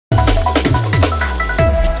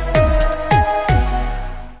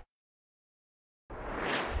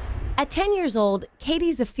At 10 years old,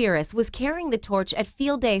 Katie Zafiris was carrying the torch at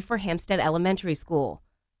field day for Hampstead Elementary School.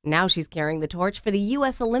 Now she's carrying the torch for the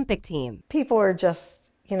U.S. Olympic team. People are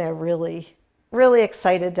just, really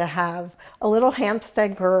excited to have a little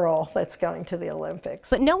Hampstead girl that's going to the Olympics.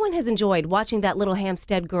 But no one has enjoyed watching that little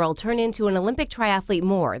Hampstead girl turn into an Olympic triathlete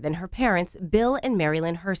more than her parents, Bill and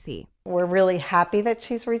Marilyn Hersey. We're really happy that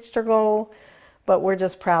she's reached her goal, but we're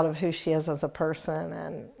just proud of who she is as a person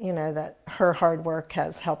and, that her hard work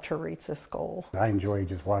has helped her reach this goal. I enjoy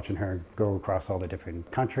just watching her go across all the different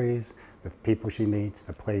countries, the people she meets,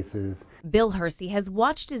 the places. Bill Hersey has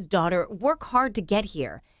watched his daughter work hard to get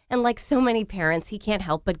here. And like so many parents, he can't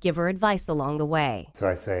help but give her advice along the way. So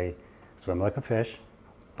I say, swim like a fish,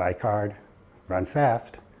 bike hard, run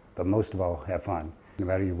fast, but most of all, have fun. No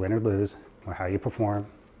matter you win or lose, or how you perform,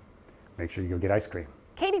 make sure you go get ice cream.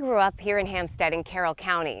 Katie grew up here in Hampstead in Carroll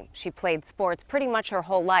County. She played sports pretty much her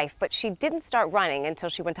whole life, but she didn't start running until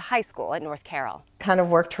she went to high school at North Carroll. Kind of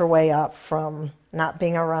worked her way up from not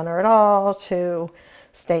being a runner at all to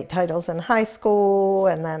state titles in high school,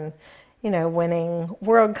 and then winning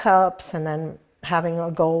World Cups, and then having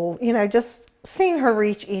a goal. Just seeing her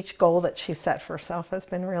reach each goal that she set for herself has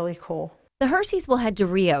been really cool. The Herseys will head to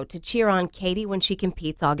Rio to cheer on Katie when she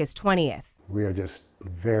competes August 20th. We are just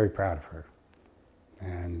very proud of her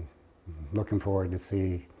and looking forward to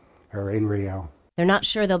see her in Rio. They're not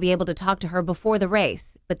sure they'll be able to talk to her before the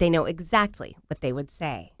race, but they know exactly what they would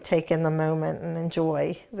say. Take in the moment and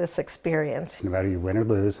enjoy this experience. No matter you win or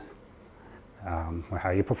lose, or how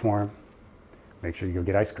you perform, make sure you go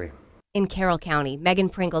get ice cream. In Carroll County, Megan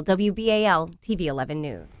Pringle, WBAL-TV 11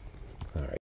 News. All right.